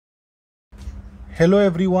Hello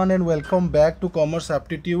everyone and welcome back to Commerce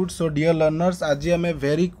Aptitude. So dear learners, आज आमे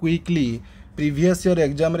very quickly previous year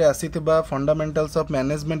exam रे आसीथिबा fundamentals of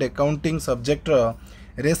management accounting subject row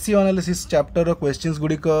ratio analysis chapter row questions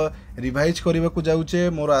गुडी को revise करबा को जाउचे।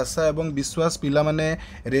 मोर आशा एवं विश्वास पिला माने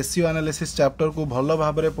रेशियो एनालिसिस चैप्टर को भलो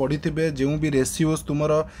भाबरे पढिथिबे। जेउ भी रेशियोस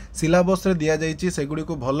तुमरो सिलेबस रे दिया जाईची से गुडी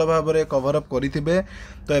को भलो भाबरे कवर अप करिथिबे।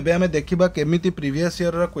 तो एबे हमें देखिबा केमिति प्रीवियस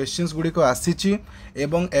ईयर रो क्वेश्चंस गुडी को आसीची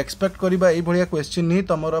एवं एक्सपेक्ट करबा एई भलिया क्वेश्चन ही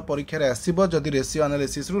तमरो परीक्षा रे आसीबो जदि रेशियो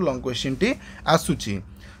एनालिसिस रो लॉन्ग क्वेश्चन टी आसुची।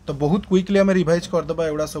 तो बहुत क्विकली हमें रिवाइज कर दबा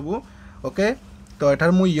एवडा सबु। ओके, तो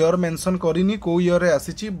एठार मु ईयर मेंशन करिनी को ईयर रे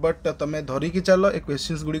आसीची, बट तमे धरि कि चलो ए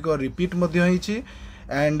क्वेश्चंस गुडी को रिपीट मध्ये होईची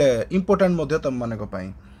एंड इंपोर्टेंट मध्ये तम माने को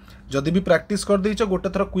पई जदि भी प्रैक्टिस कर दैछो गोटे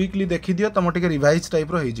थर क्विकली देखि दियो तम टिके रिवाइज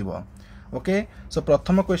टाइप रो होई जिवो। ओके, सो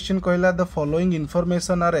प्रथम क्वेश्चन कहला the following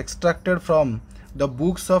information are extracted from the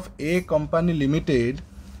books of A company limited.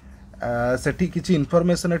 सेठी किछि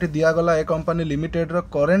इंफॉर्मेशन एठी दिया गला ए कंपनी लिमिटेड रो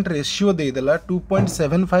करंट रेशियो दे देला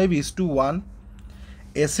 2.75:1,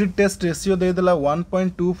 एसिड टेस्ट रेशियो दे देला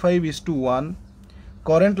 1.25:1,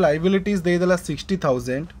 करंट लाइबिलिटीज दे देला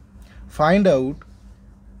 60,000। Find out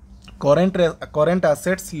current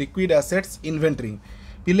assets, liquid assets, inventory.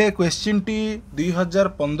 पिले क्वेश्चन टी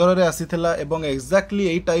 2015 रे आसीथिला एवं एक्जाक्टली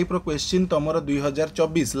एई टाइप रो क्वेश्चन तमरो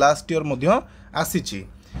 2024 लास्ट ईयर मध्य आसीची।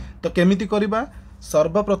 तो केमिति करिबा,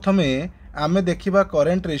 सर्वप्रथमे आमे देखिबा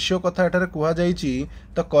करंट रेशियो कथा एटारे कुहा जाईची।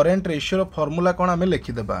 तो करंट रेशियो रो फार्मूला कोन आमे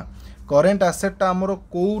लिखि देबा। करंट एसेट टा हमरो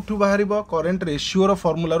कोठु बाहरिबो, करंट रेशियो रो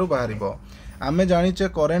फार्मूला रो बाहरिबो। आमे जानिचे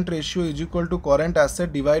current ratio is equal to current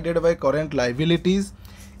asset divided by current liabilities.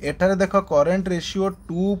 एठारे देखो करंट रेशियो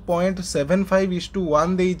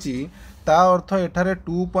 2.75:1 देइची, ता अर्थ एठारे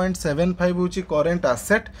 2.75 होची करंट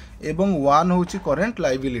एसेट एवं 1 होची करंट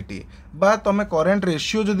लायबिलिटी। बा तमे करंट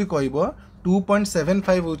रेशियो जदि कहबो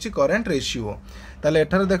 2.75 होची करंट रेशियो, ताले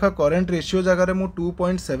एठारे देखो करंट रेशियो जगह रे मु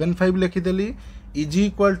 2.75 लिखि देली is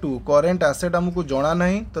equal to current asset हमको जना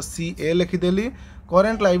नहीं तो CA लिखिदेली।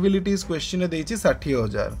 Current liabilities question देइची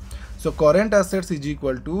 60,000। So current assets is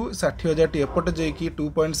equal to 60,000 T एपटे जाइकी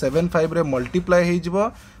 2.75 रे मल्टीप्लाई हो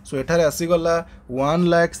जिवो। सो एठारे आसीगला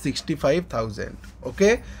 1,65,000।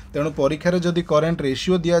 ओके, तेणु परीक्षा रे जदि करंट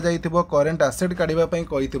रेशियो दिया जाइथिबो, करंट एसेट काढिबा पई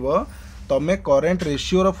कहिथिबो, तमे करंट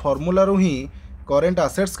रेशियो रो फार्मूला रो ही करंट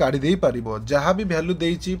एसेट्स काढी देई परिबो। जहां भी वैल्यू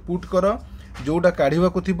देइची पुट करो, जोटा काढ़ा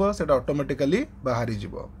को थी से ऑटोमेटिकली बाहरी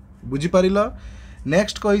जीवो। बुझी पारिलो।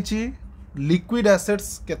 नेक्स्ट कही लिक्विड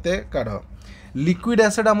एसेट्स केते काढ़। लिक्विड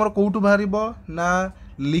एसेट आमर कोठु बाहरिबो ना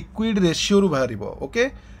लिक्विड रेशियो रु बाहरिबो। ओके,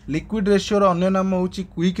 लिक्विड रेशियो रो अन्य नाम होची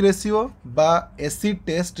क्विक रेशियो बा एसिड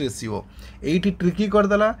टेस्ट रेशियो। एठी ट्रिकी कर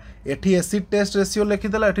देला, एठी एसिड टेस्ट रेशियो लिखि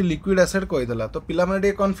देला, एठी लिक्विड एसेट कहि देला। तो पिला माने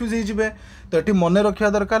टे कंफ्यूज हो जिवे। तो एठी मने रखिया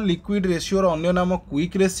दरकार लिक्विड रेशियो रो अन्य नाम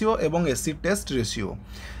क्विक रेशियो एवं एसिड टेस्ट रेशियो।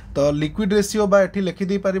 तो लिक्विड रेशियो बा एठी लिखि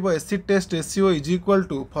दे पारिबो acid test ratio is equal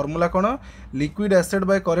to formula cone liquid asset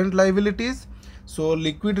by current liabilities. So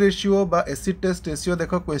liquid ratio बा एसिड टेस्ट रेशियो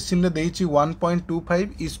देखो क्वेश्चन रे देइची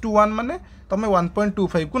 1.25:1 माने तमे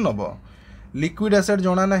 1.25 को नबो। लिक्विड एसेट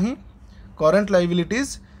जणा नाही, current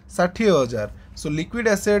liabilities 60,000। So liquid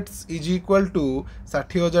assets is equal to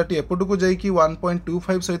 60,000 T एपटू को जाइकी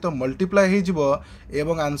 1.25 सहित मल्टीप्लाई हो जिवो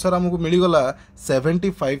एवं आंसर हमको मिल गला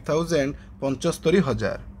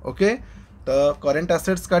 75,000 ओके, तो current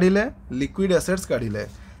assets काढिले, liquid assets काढिले।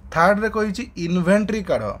 Third रे कहिची इन्वेंटरी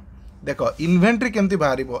काढ। देखो इन्वेंटरी केमती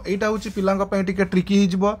बाहरिबो, एटा होची पिलांग पई टिके ट्रिकी हो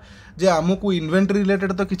जिवो जे हमको इन्वेंटरी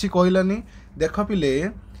रिलेटेड तो किछि कहलानी। देखो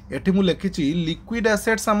पिले एठी मु लिखिची लिक्विड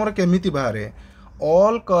एसेट्स हमर केमिति बाहरे।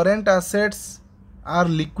 All current assets are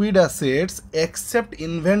liquid assets accept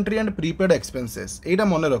inventory and prepaid expenses. एटा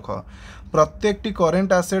मने रखो, प्रत्येक टी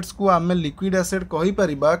करंट एसेट्स को आमे लिक्विड एसेट कहि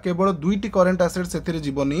परिबा केवल दुईटी करंट एसेट्स सेथिरे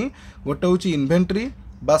जीवनी। गोटे होची इन्वेंटरी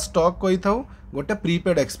बा स्टॉक कहि थाउ, गोटे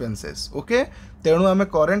प्रीपेड एक्सपेंसेस। ओके, तेणु आमे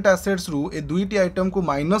करंट एसेट्स रु ए दुईटी आइटम को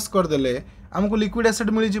माइनस कर देले हमको लिक्विड एसेट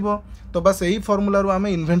मिल जिवो। तो बस यही फार्मूला रु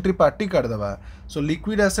आमे इन्वेंटरी पार्टी काढ दबा। सो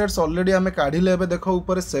लिक्विड एसेट्स ऑलरेडी आमे काढिले, एबे देखो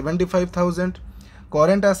ऊपर 75,000।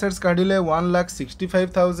 Current assets काढिले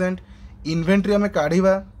 1,65,000। इन्वेंटरी आमे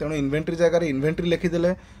काढिबा, तेणु इन्वेंटरी जगह रे इन्वेंटरी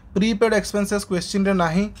लिखिदेले। प्रीपेड एक्सपेंसेस क्वेश्चन रे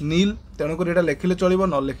नाही, नील, तेणु को एटा लिखिले चलिबो,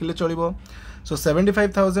 न लिखिले चलिबो। सो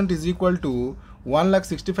 75,000 is equal to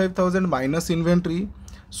 1,65,000 minus inventory.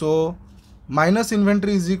 So minus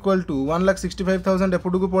inventory is equal to 1,65,000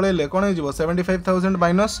 एपटू को पळेले कोन हो जिवो 75,000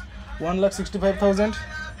 minus 1,65,000।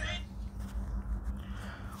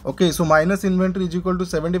 Okay, so minus inventory is equal to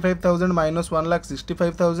 75,000 minus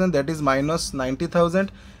 1,65,000 that is minus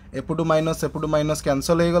 90,000। एपटू minus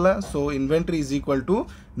cancel हो गला। सो inventory is equal to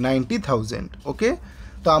 90,000। Okay,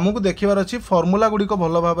 तो आमको देखिबार अछि फॉर्मूला गुडी को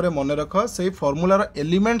भल भाबरे मन रख से फॉर्मूलार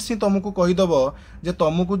एलिमेंट्स ही तुमको कहीदेव जे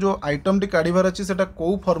तुमको जो आइटम टी काढ़ीबार अछि सेटा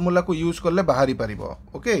को फॉर्मूला को यूज करले बाहरी पारिबो।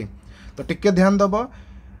 ओके तो टिके ध्यान दब।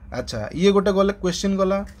 अच्छा ये गोटे गले क्वेश्चन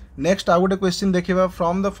गला। नेक्स्ट आ गोटे क्वेश्चन देखिबा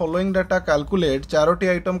from the following data calculate Charoti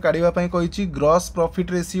item काढ़ीबा पई कहिछि gross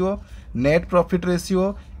profit ratio, net profit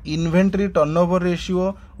ratio, inventory turnover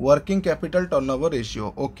ratio, working capital turnover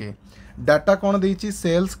ratio. Okay data कौन देइछि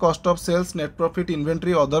sales, cost of sales, net profit,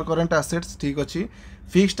 inventory, other current assets. ठीक अछि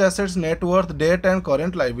fixed assets, net worth, date and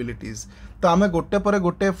current liabilities. तो आमे गोटे पर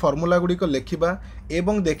गोटे formula गुडी को लेखिबा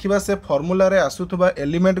एवं देखिबा से फॉर्मूला रे आसुथबा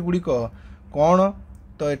एलिमेंट गुडी को कौन।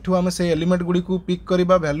 तो एठू आमे से एलिमेंट गुडी को पिक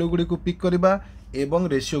करिबा, वैल्यू गुडी को पिक करिबा एवं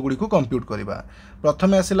रेशियो गुडी को कंप्यूट करिबा।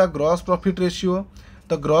 प्रथमे आसिला ग्रॉस प्रॉफिट रेशियो।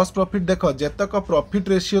 तो ग्रॉस प्रॉफिट देख जेतक प्रॉफिट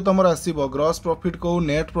रेशियो तुम आसब ग्रॉस प्रॉफिट को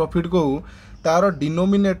नेट प्रॉफिट को तार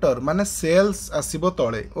डिनोमिनेटर माने सेल्स आसब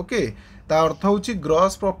तले। ओके ता अर्थ होची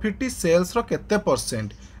ग्रॉस प्रॉफिट सेल्स रो केते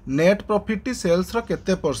परसेंट, नेट प्रॉफिट सेल्स रो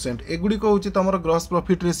केते परसेंट, एगुडी को होची तमरो gross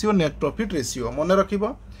profit ratio net profit ratio मन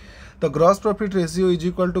रखिबो। तो gross profit ratio is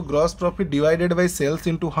equal to gross profit divided by sales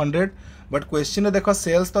into 100। But question देख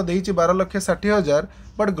सेल्स तो देइछि 12,60,000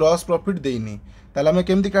 बट ग्रॉस प्रॉफिट देइनी ताले हमें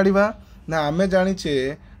केमती काढिबा ना आमे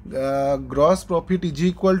जानिचे gross profit is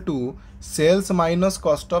equal to sales minus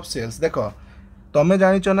cost of sales. देख तमें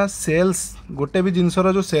जानिच ना सेल्स गोटे भी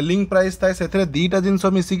जिनसर जो सेलिंग प्राइस थाए से दीटा जिनस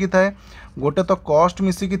मिसिकी थाए गोटे तो कॉस्ट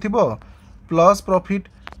मिसिकी थिबो प्लस प्रॉफिट,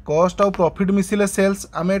 कॉस्ट और प्रॉफिट मिसिले सेल्स।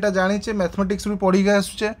 आमे एटा जानिचे मैथमेटिक्स भी पढ़ी गए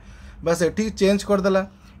आसुचे बस एठी चेंज करदेला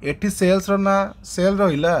एठी सेल्स रो ना सेल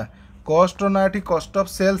रहिला, कॉस्ट रो ना एठी कॉस्ट ऑफ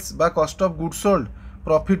सेल्स बा cost of goods sold,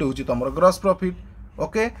 profit होची तमरो ग्रॉस प्रॉफिट।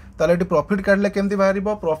 ओके ताले एटी प्रॉफिट काढले केमती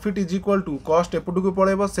बाहरिबो profit is equal to cost एपटू को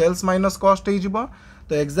पळेबो सेल्स माइनस कॉस्ट हे जिवो।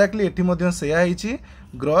 तो एक्जाक्टली एटी मध्य सेया हिची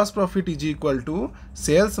gross profit is equal to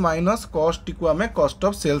sales minus cost को आमे कॉस्ट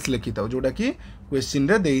ऑफ सेल्स लिखिताउ जोटा कि क्वेश्चन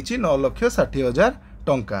रे देइची 9,60,000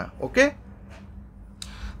 टंका। ओके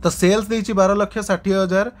तो sales देइची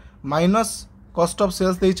 12,60,000 minus cost of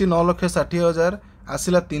sales देइची 9,60,000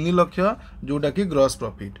 आसिला 3 lakh जोटा कि ग्रॉस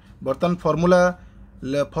प्रॉफिट। बर्तन फॉर्मूला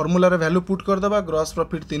रे वैल्यू पुट कर दबा gross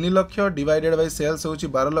profit 3 lakh divided by sales होची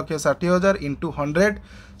 12,60,000 इंटू 100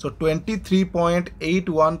 सो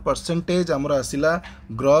 23.81% हमर आसिला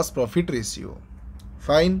ग्रॉस प्रॉफिट रेशियो।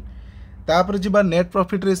 फाइन तापर जिबा net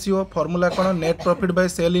profit ratio formula cone net profit by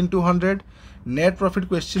cell into 100। Net profit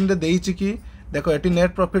question रे देइची कि देखो एटी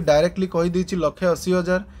नेट प्रॉफिट डायरेक्टली कहि देइची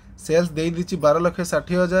 1,80,000 सेल्स दे दीची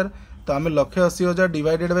 12,60,000 तो आम 1,80,000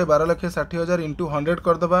 डिवाइडेड बाय 12,60,000 इंटू 100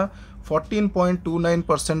 करदबा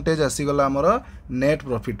 14.29% आसीगला आमर नेट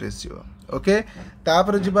प्रॉफिट रेशियो। ओके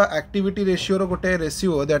तापर जिबा एक्टिविटी रेशियो रो गोटे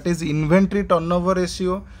ratio that is inventory turnover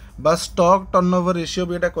ratio बा स्टॉक टर्नओवर रेशियो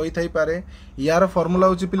भी एटा कहि थाई पारे। यार फॉर्मूला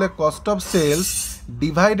होची पिले cost of sales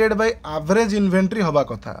divided by average inventory हबा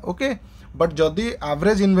कथा। ओके बट जदि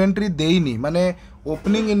एवरेज इन्वेंटरी देइनी माने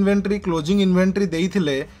ओपनिंग इन्वेंटरी क्लोजिंग इन्वेंटरी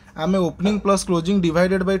देइथिले आमे opening plus closing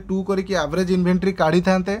divided by 2 करके एवरेज इन्वेंटरी काढ़ी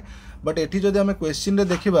थांते। बट एठी जदि आमे क्वेश्चन रे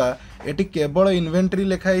देखिबा एठी केवल इन्वेंटरी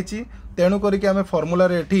लिखाइछि तेणु करके आमे फॉर्मूला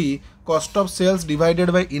रे एठी cost of sales divided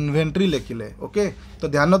by inventory लिखिले। Okay तो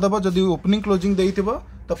ध्यान दबो जदि ओपनिंग क्लोजिंग देइथिबो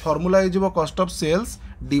तो फॉर्मूला हे जिवो cost of sales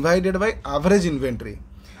divided by average inventory.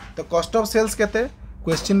 तो कॉस्ट ऑफ सेल्स केते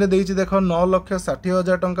क्वेश्चन रे देइछि देखो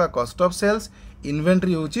 9,60,000 टंका कॉस्ट ऑफ सेल्स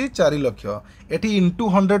इन्वेंटरी होची 4 लाख एठी इंटू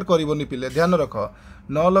 100 करबोनी पिले ध्यान रख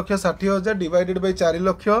 9,60,000 डिवाइडेड बाय 4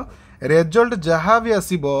 लाख रिजल्ट जहाँ भी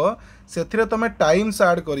आसीबो सेथिरे तमे टाइम्स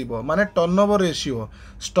ऐड करिवो माने turnover ratio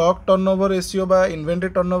stock turnover ratio बा इन्वेंटरी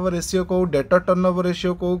टर्नओवर रेशियो को डेटर टर्नओवर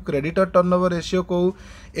रेशियो को क्रेडिटर टर्नओवर रेशियो को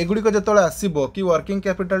एगुडी को जतले आसीबो कि वर्किंग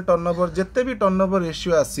कैपिटल टर्नओवर जत्ते भी टर्नओवर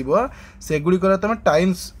रेशियो आसीबो सेगुडी को तमे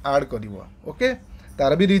टाइम्स ऐड करिवो। ओके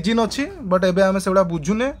तार भी रीजन अच्छी बट एबे आमे सेगुडा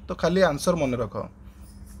बुझुने तो खाली आंसर मन रख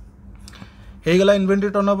हेगला इन्वेंटरी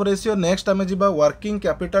टर्नओवर रेशियो। नेक्स्ट आमे जिबा working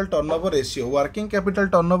capital turnover ratio. Working capital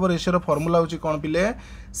turnover ratio रो फार्मूला होची कोन पिले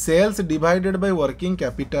sales divided by working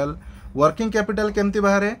capital. Working capital केमती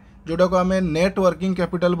बाहरे जोटा को आमे नेट वर्किंग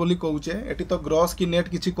कैपिटल बोली कहूचे एटी तो ग्रॉस की नेट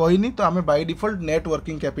किछि कहिनी तो आमे by default net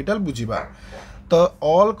working capital बुझिबा। तो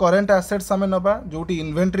ऑल करेंट एसेट्स आमे नबा जोटी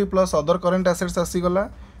inventory plus other current assets आसी गला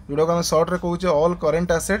जोटा को आमे शॉर्ट रे कहूचे all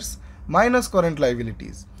current assets minus current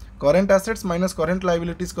liabilities. Current assets minus current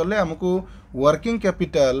liabilities करले हमको वर्किंग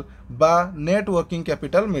कैपिटल बा नेट वर्किंग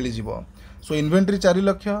कैपिटल मिली जिवो। सो inventory 4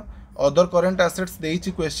 lakh other current assets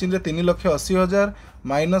देइछि question रे 3,80,000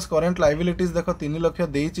 माइनस करेंट लायबिलिटीज देखो 3 लाख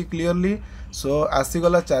देइछि क्लियरली सो आसी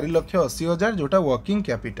गला 4,80,000 जोटा वर्किंग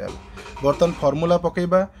कैपिटल। बर्तन formula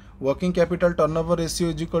पकेबा working capital turnover ratio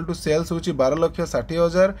is equal to sales होची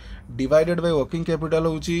 12,60,000 डिवाइडेड बाय वर्किंग कैपिटल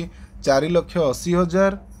होची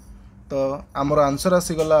 4,80,000। तो आमर आंसर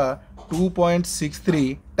आसीगला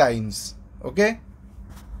 2.63 टाइम्स। ओके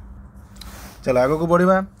चलो आगे को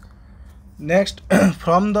बढ़िबा। Next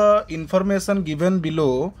from the information given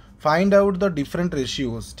below find out the different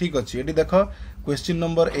ratios. ठीक अच्छे ये देख क्वेश्चन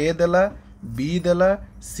नंबर ए देला, बी देला,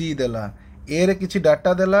 सी देला। ए रे किछि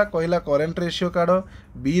डाटा देला कहला करेंट रेशियो काढ,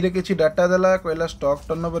 बी रे किछि डाटा देला कहला स्टॉक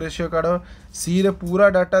टर्नओवर रेशियो काढ, सी रे पूरा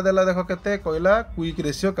डाटा देला देख केते कहला क्विक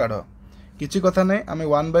रेशियो काढ। किछि कथा नै आमे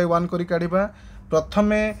 1 बाय 1 करी काढिबा।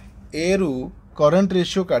 प्रथमे ए रु करेंट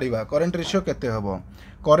रेशियो काढिबा। करेंट रेशियो केते हबो?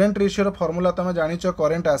 करेंट रेशियो रो फार्मूला तमे जानिचो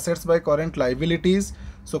current assets bye current liabilities.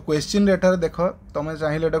 So question रेटार देख तुम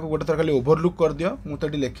चाहिए एटा को गोटे थर खाली ओवरलुक कर दियो,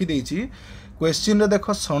 मुझे लिखि देछि। क्वेश्चन रे देख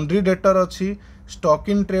सन्ड्री डेटर अच्छी, स्टॉक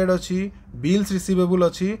इन ट्रेड अच्छी, बिल्स रिसीवेबल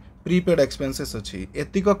अच्छी, प्रीपेड एक्सपेंसेस अच्छी,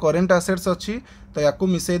 एतिक करेंट एसेट्स अच्छी। तो या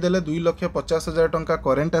मिसई देले 2,50,000 टंका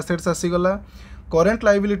करेंट एसेट्स आसीगला। करेंट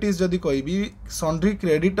लायबिलिटीज जदि कहबी sundry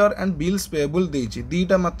creditor and bills payable देछि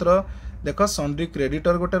दीटा मात्र। देख सन्ड्री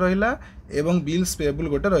क्रेडिटर गोटे रहिला एवं बिल्स पेएबल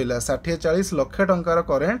गोटे रहिला 60-40 लाख टंकार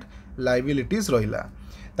करेंट लायबिलिटीज रहिला।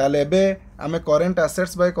 ताले एबे आमे current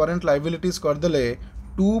assets bye current liabilities करदेले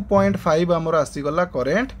 2.5 आमर आसीगला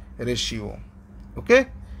करेंट रेशियो। ओके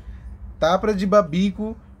तापर जिबा बी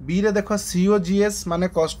को। बी रे देख COGS माने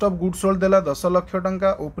कॉस्ट ऑफ गुड्स सोल्ड देला 10 लाख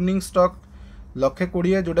टंका, ओपनिंग स्टॉक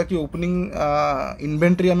 1,20,000 जोटा कि ओपनिंग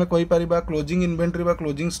इन्वेंटरी आमे कहि परिबा, क्लोजिंग इन्वेंटरी बा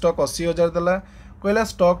क्लोजिंग स्टॉक 80,000 देला कहला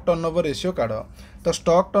स्टॉक टर्नओवर रेशियो काढ। तो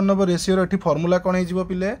स्टॉक टर्नओवर रेशियो रो एठी फार्मूला कोन हे जिवो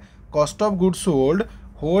पिले cost of goods sold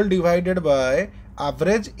whole divided by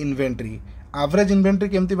average inventory. Average inventory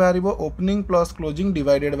केमती बाहरिबो opening plus closing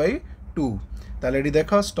divided by 2। ताले एठी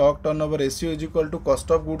देखो stock turnover ratio is equal to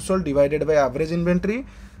cost of goods sold divided by average inventory.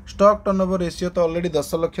 Stock turnover ratio तो already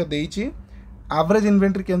 10 lakh देइची। Average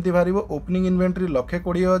inventory केमती बाहरिबो opening inventory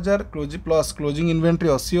 1,20,000 plus closing inventory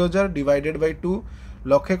 80,000 divided by 2।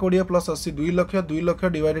 1,20,000 plus 80 2 lakh, 2 lakh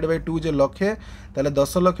divided by 2 जे लक्षे, ताले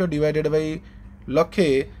 10 lakh divided by लक्षे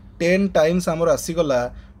 10 times आमर आसीगला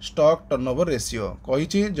stock turnover ratio.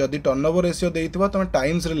 कहिछि जदि turnover ratio देइथिबो तमे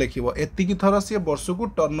times रे लिखिबो एतिकी थर से वर्ष को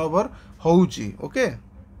टर्नओवर होउची। ओके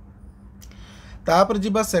तापर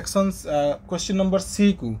जिबा सेक्शन क्वेश्चन नंबर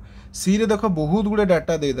सी को। सी रे देखो बहुत गुडे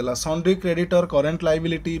डाटा दे देला sundry creditor current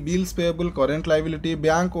liability, bills payable current liability,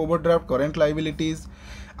 bank overdraft current liabilities,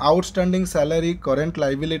 outstanding salary current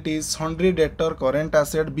liabilities, sundry debtor current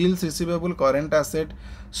asset, bills receivable current asset,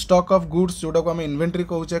 stock of goods जोटा को आम inventory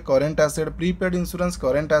कहूचे current asset, prepaid insurance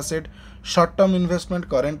current asset, short term investment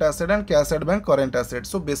current asset and cash at bank current asset.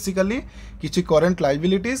 So basically किछि current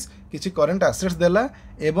liabilities किछि current assets देला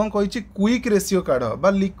एवं कहिछि quick ratio काढ बा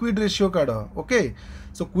liquid ratio काढ। ओके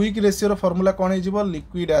सो क्विक रेशियो रो formula कोन हे जिवो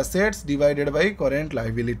liquid assets divided by current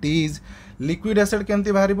liabilities. Liquid asset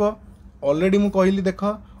केमती बाहरिबो already मु कहली देख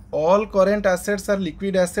all current assets are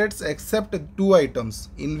liquid assets except 2 items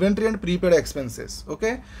inventory and prepaid expenses। Okay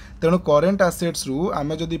तेणु current assets रु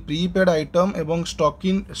आमे जदि prepaid item एवं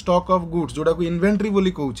stock of goods जोटा को inventory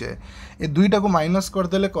बोली कहूचे ए दुईटा को माइनस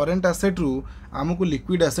करदेले current asset रु आमको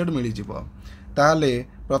liquid asset मिली जिवो। ताले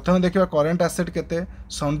प्रथम देखिबा current asset केते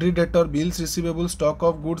sundry debtor, bills receivable, stock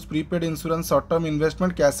of goods, prepaid insurance, short term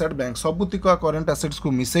investment, cash at bank सबुतिक current assets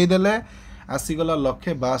को मिसई देले आसीगला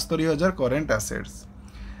 1,72,000 current assets।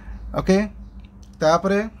 ओके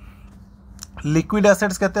तापरे लिक्विड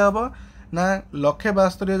एसेट्स केते हबो ना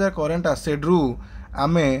 1,72,000 करेंट एसेट रु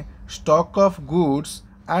आमे stock of goods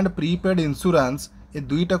and prepaid insurance ए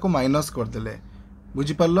दुईटा को माइनस कर देले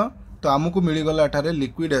बुझी पारलो। तो आमको मिली गला एठारे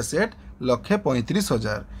लिक्विड एसेट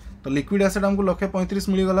 1,35,000। तो लिक्विड एसेट हमको 1,35,000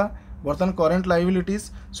 मिली गला। बर्तमान करेंट लायबिलिटीज।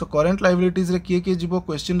 सो करेंट लायबिलिटीज रे किए जीवो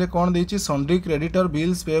क्वेश्चन रे कोन देछि sundry creditor,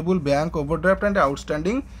 bills payable, bank overdraft and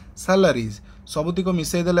outstanding salaries सबुति को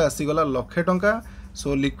मिसई देले आसीगला 1,00,000 टंका।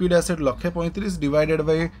 So liquid asset 1,35,000 divided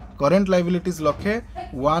by current liabilities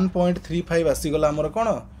 1,35 आसीगला हमर कोन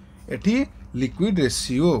एठी लिक्विड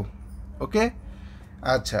रेशियो। ओके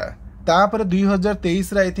अच्छा तापर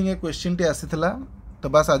 2023 रे I think A question T आसीथिला। तो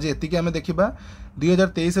बस आज एतिके हमें देखिबा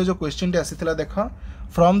 2023 जो क्वेश्चन टी आसीथिला देख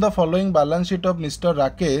from the following balance sheet of mister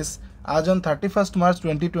Rakesh आज on 31 March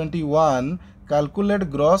 2021 calculate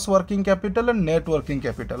gross working capital and net working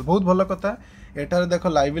capital. बहुत भल कथा एटारे देख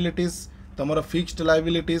लायबिलिटीज तुमर फिक्स्ड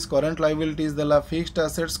लायबिलिटीज करेंट लायबिलिटीज देला, फिक्स्ड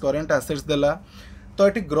एसेट्स करेंट एसेट्स देला। तो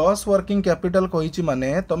ये ग्रॉस वर्किंग कैपिटल कही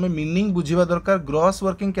माने तुम मीनिंग बुझा दरकार। ग्रॉस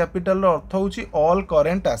वर्किंग कैपिटल अर्थ होची ऑल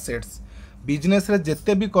करेंट एसेट्स। बिजनेस रे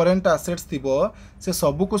जेते भी करेंट एसेट्स थिबो से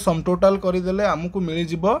सबू को सम टोटाल करदेले आमको मिल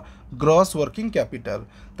जिवो ग्रॉस वर्किंग कैपिटल।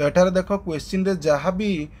 तो एठारे देखो क्वेश्चन रे जहाँ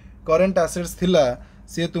भी करेंट एसेट्स थिला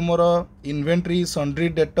सी तुमर inventory sundry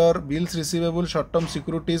debtor bills receivable short term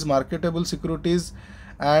securities marketable securities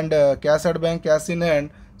and cash at bank cash in hand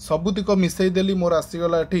सबुतिक मिसईदेली मोर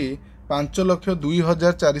आसीगला ये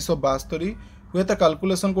 5,02,472 हुए तो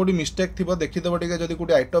कैलकुलेशन कोडी मिस्टेक थी देखीदेव टे जब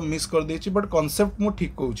कोई आइटम मिस कर देछि बट कॉन्सेप्ट मु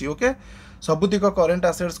ठीक कहूँ ओके सबुतिक करेंट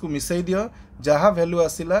आसेट्स को मिसई दियो जहाँ वैल्यू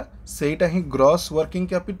आसिला सेटा ही gross working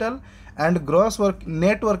capital and gross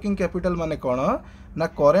net working capital माने कौन ना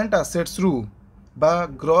करेंट आसेट्स रु बा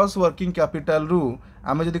ग्रॉस वर्किंग कैपिटल रु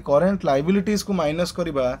आमे जदि करेंट लायबिलिटीज को माइनस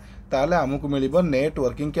करबा ताले हमकु मिलिबो नेट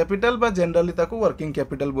वर्किंग कैपिटल बा जनरली ताको वर्किंग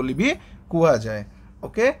कैपिटल बोली भी कुहा जाए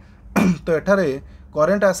ओके तो एठारे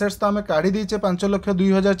करेंट आसेट्स तो आम काढ़ी दीचे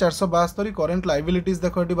 5,02,472 करेंट लायबिलिटीज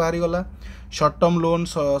देख ये बाहरी गला short term loan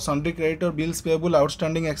sundry creditor bills payable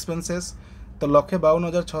outstanding expenses तो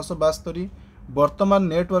 1,52,672 वर्तमान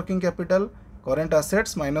net working capital current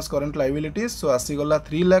आसेट्स minus current liabilities सो आसीगला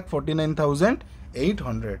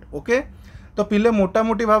 3,49,800 ओके तो पिले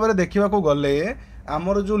मोटामोटी भाव में देखा गले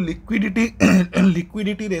आमर जो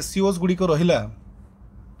लिक्विडिटी रेशियोज गुड़िक रहिला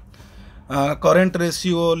current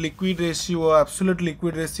ratio liquid ratio absolute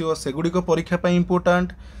liquid ratio सेगुड़िक परीक्षा पे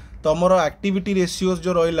इंपोर्टेंट तमर एक्टिविटी रेशियोज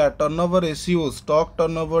जो रहा turnover ratio stock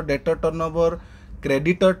turnover debtor turnover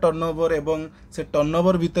creditor turnover एवं से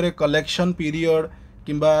टर्नओवर भितर कलेक्शन पीरियड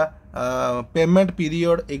किंबा पेमेंट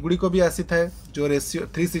पीरियड एगुड़िक भी आसी थाए जो रेशियो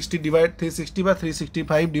 360 बा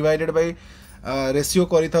 365 डिवाइडेड बाय रेशियो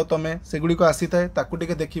करिथाओ तमे सेगुड़िक आसी थाए ताकू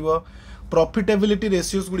टिके देखिबो प्रॉफिटेबिलिटी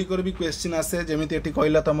रेशियोज गुड़िक भी क्वेश्चन आसे जमीती एठी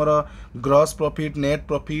कहला तमर gross profit net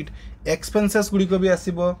profit expenses गुड़िक भी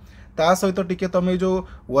आसीबो ता सहित टिके तमे जो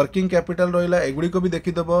वर्किंग कैपिटल रहिला एगुड़िक भी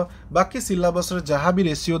देखिदेव बाकी सिलेबस रे जहाँ भी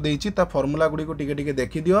रेशियो देइछि ता फॉर्मूला गुड़िक टिके टिके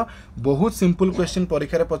देखि दियो बहुत सिंपल क्वेश्चन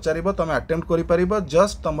परीक्षा रे पचारिबो तमे अटेम्प्ट करि परिबो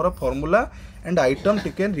जस्ट तमर फॉर्मूला एंड आइटम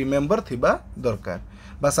टिके रिमेंबर थिबा दरकार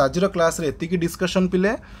बस आजर क्लास रे एतिकी डिस्कशन पिले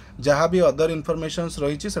जहाँ भी अदर इनफॉरमेशंस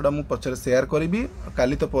रही सेटा मु पछरे शेयर करी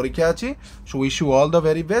काली तो परीक्षा अच्छी so wish you all the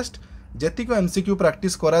very best जेतिक MCQ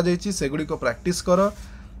practice करा जाइछि सेगुड़ी को प्रैक्टिस कर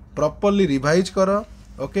प्रॉपर्ली रिवाइज कर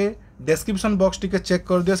ओके डिस्क्रिप्शन बॉक्स टिके चेक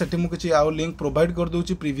कर दियो सेठी मु किछि आउ लिंक प्रोवाइड कर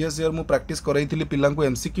दूची प्रीवियस ईयर मु प्रैक्टिस करैथिली पिलांको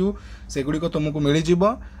एमसीक्यू सेगुड़ी को तुमको मिली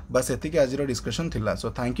जिवो बस एतिकी आजर डिस्कशन थिला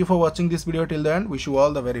so thank you for watching this video till the end wish you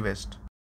all the very best.